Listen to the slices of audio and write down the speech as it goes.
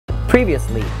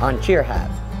Previously on Cheerhab.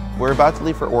 We're about to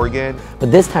leave for Oregon. But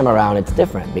this time around it's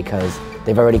different because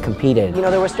they've already competed. You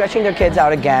know, they were stretching their kids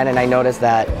out again and I noticed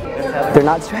that they're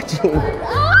not stretching.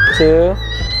 2,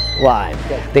 1.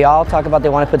 They all talk about they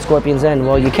want to put scorpions in.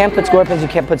 Well, you can't put scorpions, you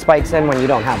can't put spikes in when you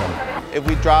don't have them. If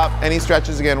we drop any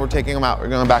stretches again, we're taking them out. We're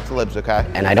going back to libs, okay?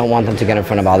 And I don't want them to get in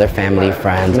front of all their family,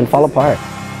 friends, and fall apart.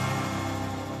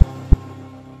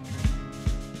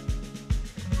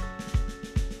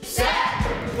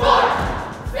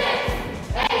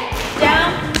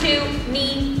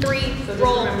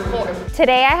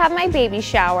 Today I have my baby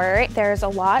shower. There's a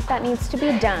lot that needs to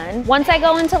be done. Once I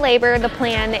go into labor, the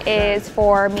plan is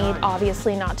for me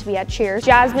obviously not to be at Cheers.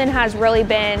 Jazmyn has really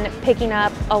been picking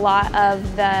up a lot of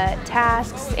the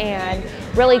tasks and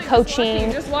really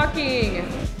coaching. Just walking.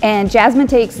 And Jazmyn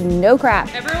takes no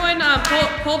crap. Everyone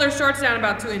pull their shorts down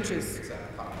about 2 inches.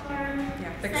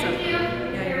 Yeah, fix them.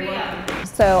 Yeah, you're welcome.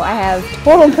 So I have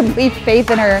total and complete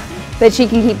faith in her that she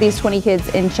can keep these 20 kids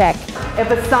in check. If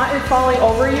a stunt is falling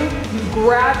over you, you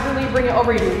gradually bring it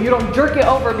over you. You don't jerk it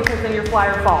over because then your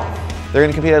flyer falls. They're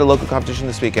going to compete at a local competition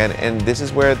this weekend, and this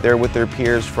is where they're with their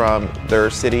peers from their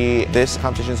city. This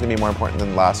competition is going to be more important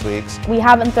than last week's. We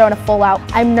haven't thrown a full out.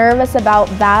 I'm nervous about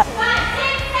that.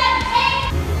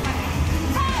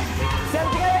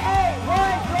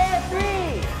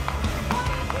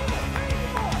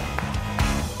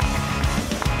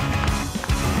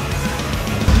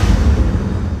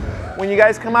 When you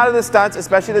guys come out of the stunts,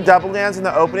 especially the double dance in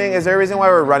the opening, is there a reason why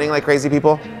we're running like crazy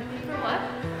people? For what?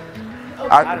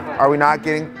 Are we not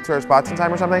getting to our spots in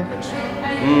time or something?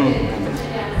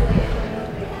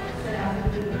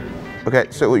 Okay,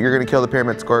 so you're gonna kill the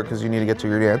pyramid score because you need to get to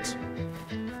your dance.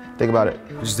 Think about it.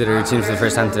 We just did a routine for the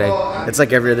first time today. It's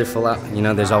like every other full out. You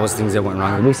know, there's always things that went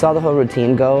wrong. We saw the whole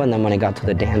routine go, and then when I got to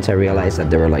the dance, I realized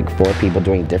that there were like 4 people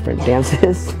doing different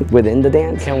dances within the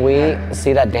dance. Can we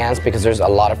see that dance? Because there's a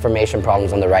lot of formation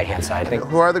problems on the right-hand side.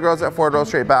 Who are the girls that forward roll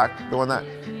straight back? The one that...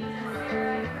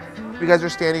 You guys are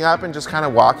standing up and just kind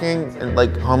of walking, and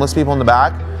like homeless people in the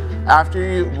back. After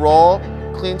you roll,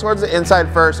 clean towards the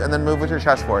inside first, and then move with your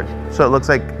chest forward. So it looks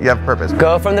like you have purpose.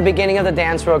 Go from the beginning of the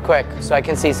dance real quick so I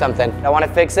can see something. I want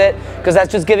to fix it because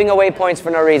that's just giving away points for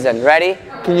no reason. Ready?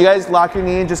 Can you guys lock your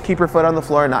knee and just keep your foot on the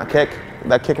floor and not kick?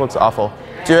 That kick looks awful.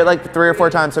 Do it like 3 or 4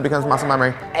 times so it becomes muscle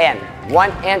memory. And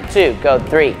 1 and 2, go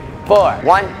 3, 4.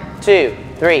 1, 2,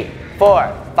 3,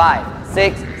 4, 5,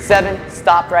 6, 7.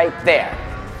 Stop right there.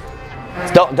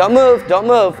 Don't move, don't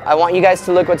move. I want you guys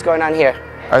to look what's going on here.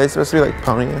 Are they supposed to be like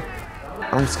ponying?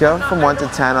 On a scale from 1 to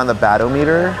 10 on the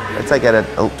badometer, it's like at a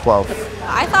 12.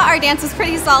 I thought our dance was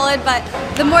pretty solid, but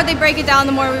the more they break it down,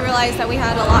 the more we realize that we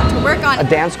had a lot to work on. A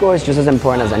dance score is just as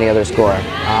important as any other score.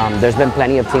 There's been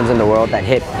plenty of teams in the world that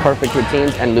hit perfect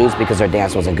routines and lose because their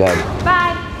dance wasn't good.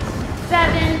 5,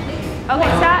 7.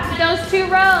 Okay, stop. Those 2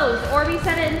 rows. Orby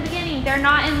said it in the beginning. They're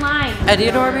not in line. Eddie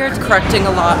and Orby are correcting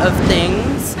a lot of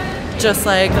things. Just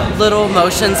like little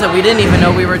motions that we didn't even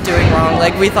know we were doing wrong.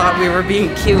 Like we thought we were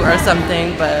being cute or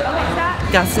something, but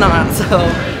guess not, so.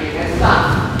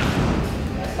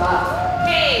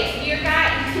 Hey, your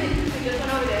guy, we just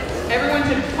went over this. Everyone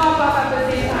should pop up at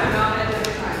the same time, not at a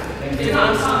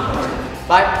different time.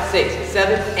 5, 6,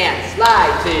 7, and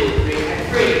slide. 2, 3, and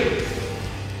 3.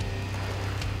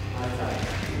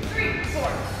 3, 4,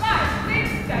 5, 6,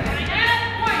 7,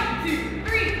 and 1, 2,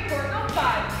 3, 4, no,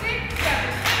 5, 6, 7,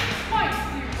 1,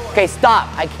 2, 4. Okay, stop.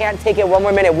 I can't take it 1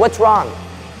 more minute. What's wrong?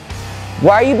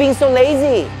 Why are you being so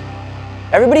lazy?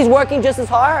 Everybody's working just as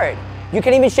hard. You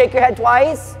can't even shake your head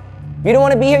twice? If you don't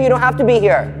want to be here, you don't have to be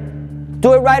here.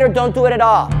 Do it right or don't do it at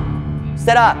all.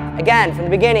 Set up, again, from the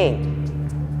beginning.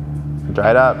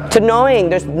 Dry it up. To knowing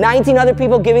there's 19 other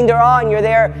people giving their all and you're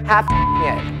there half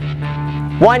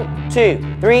it. 1, 2,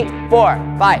 3,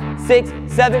 4, 5, 6,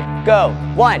 7, go.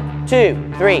 1,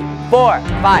 2, 3, 4,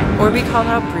 5. Orby called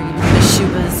out Bree because she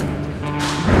was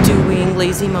doing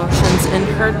lazy motions in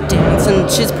her dance, and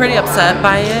she's pretty upset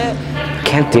by it.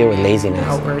 Can't deal with laziness.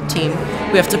 We're a team.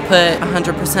 We have to put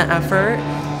 100% effort.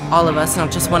 All of us,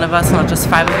 not just one of us, not just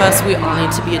 5 of us. We all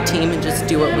need to be a team and just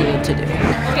do what we need to do.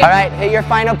 All right, hit your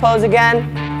final pose again.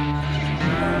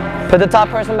 Put the top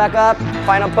person back up.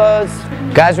 Final pose.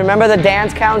 Guys, remember the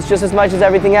dance counts just as much as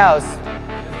everything else.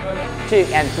 2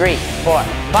 and 3, 4,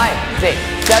 5, 6,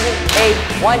 7, 8.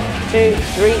 1, 2,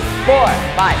 3, 4,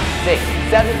 5, 6,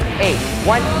 7, 8.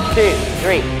 1, 2,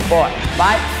 3, 4,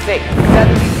 5, 6,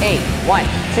 7, 8. 1,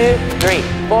 2, 3,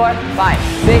 4, 5,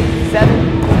 6,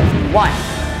 7, 1.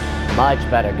 Much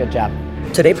better, good job.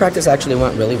 Today practice actually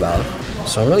went really well,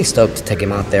 so I'm really stoked to take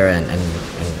them out there and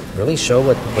really show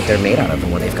what they're made out of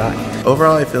and what they've got.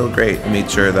 Overall, I feel great. I made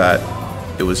sure that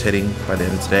it was hitting by the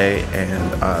end of today,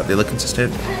 and they look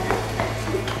consistent.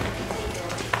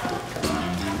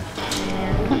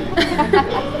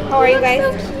 How are you guys?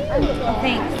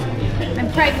 Thanks.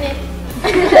 I'm pregnant.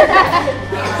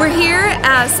 We're here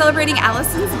celebrating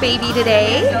Allison's baby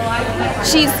today.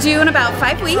 She's due in about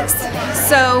 5 weeks,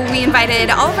 so we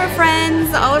invited all of our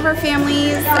friends, all of our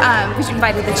families. We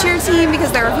invited the cheer team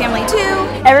because they're a family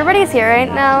too. Everybody's here right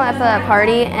now at the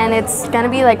party, and it's gonna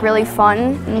be like really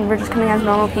fun. And we're just coming as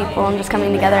normal people and just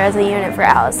coming together as a unit for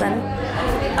Allison.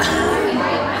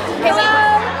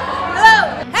 Hello!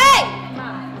 Hello! Hey!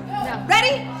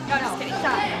 Ready? No, just kidding.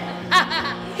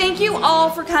 Thank you all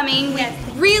for coming. We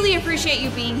really appreciate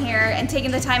you being here and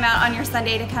taking the time out on your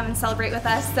Sunday to come and celebrate with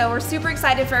us. So we're super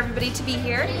excited for everybody to be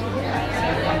here.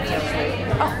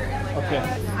 Okay.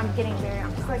 I'm getting very,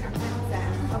 I'm just like,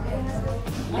 okay.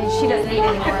 And she doesn't need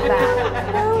any more of that.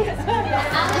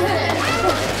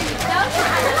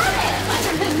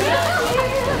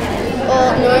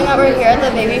 Well, knowing that we're here at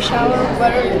the baby shower,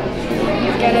 what are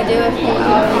you gonna do if he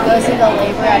goes into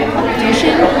labor at a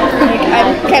competition? Like, I'm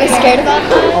kind of scared about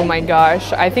that. Oh my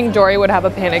gosh, I think Dory would have a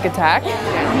panic attack.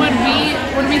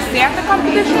 Would we stay at the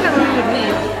competition or would we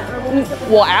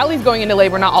leave? Well, Allie's going into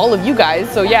labor, not all of you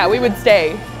guys, so yeah, we would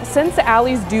stay. Since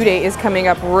Allie's due date is coming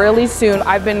up really soon,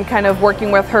 I've been kind of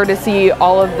working with her to see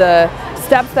all of the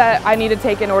steps that I need to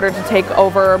take in order to take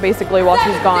over basically while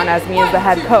she's gone as me as the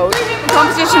head coach.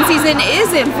 Competition season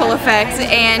is in full effect,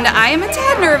 and I am a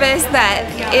tad nervous that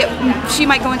she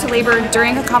might go into labor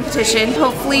during a competition.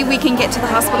 Hopefully we can get to the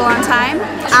hospital on time.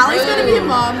 Allie's gonna be a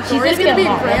mom, Dory's gonna be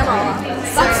a grandma.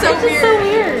 That's so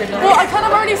weird. Well, I kind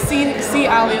of already see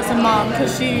Allie as a mom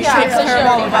because she takes care of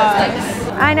all of us.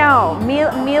 I know.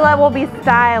 Mila will be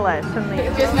stylish.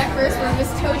 Here's my first room is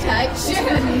toe touch.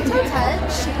 Toe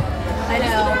touch. I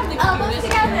know. Elbows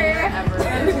together.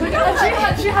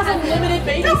 She has a limited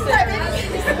babysitter.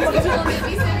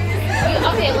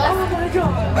 Okay, let's.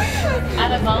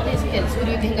 Out of all these kids, who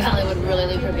do you think Allie would really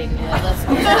leave her baby with?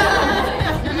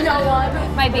 No one.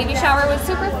 My baby shower was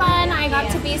super fun. I got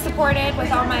to be supported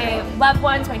with all my loved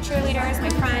ones, my cheerleaders, my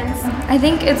friends. I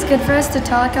think it's good for us to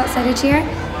talk outside of cheer,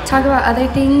 talk about other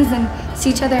things, and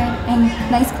see each other in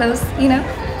nice clothes, you know?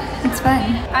 It's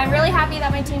fun. I'm really happy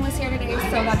that my team was here today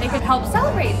so that they could help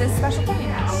celebrate this special day.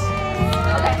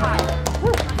 Okay, hi.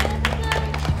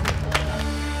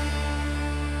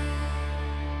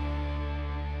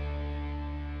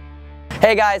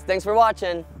 Hey guys, thanks for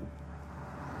watching.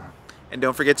 And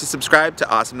don't forget to subscribe to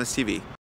Awesomeness TV.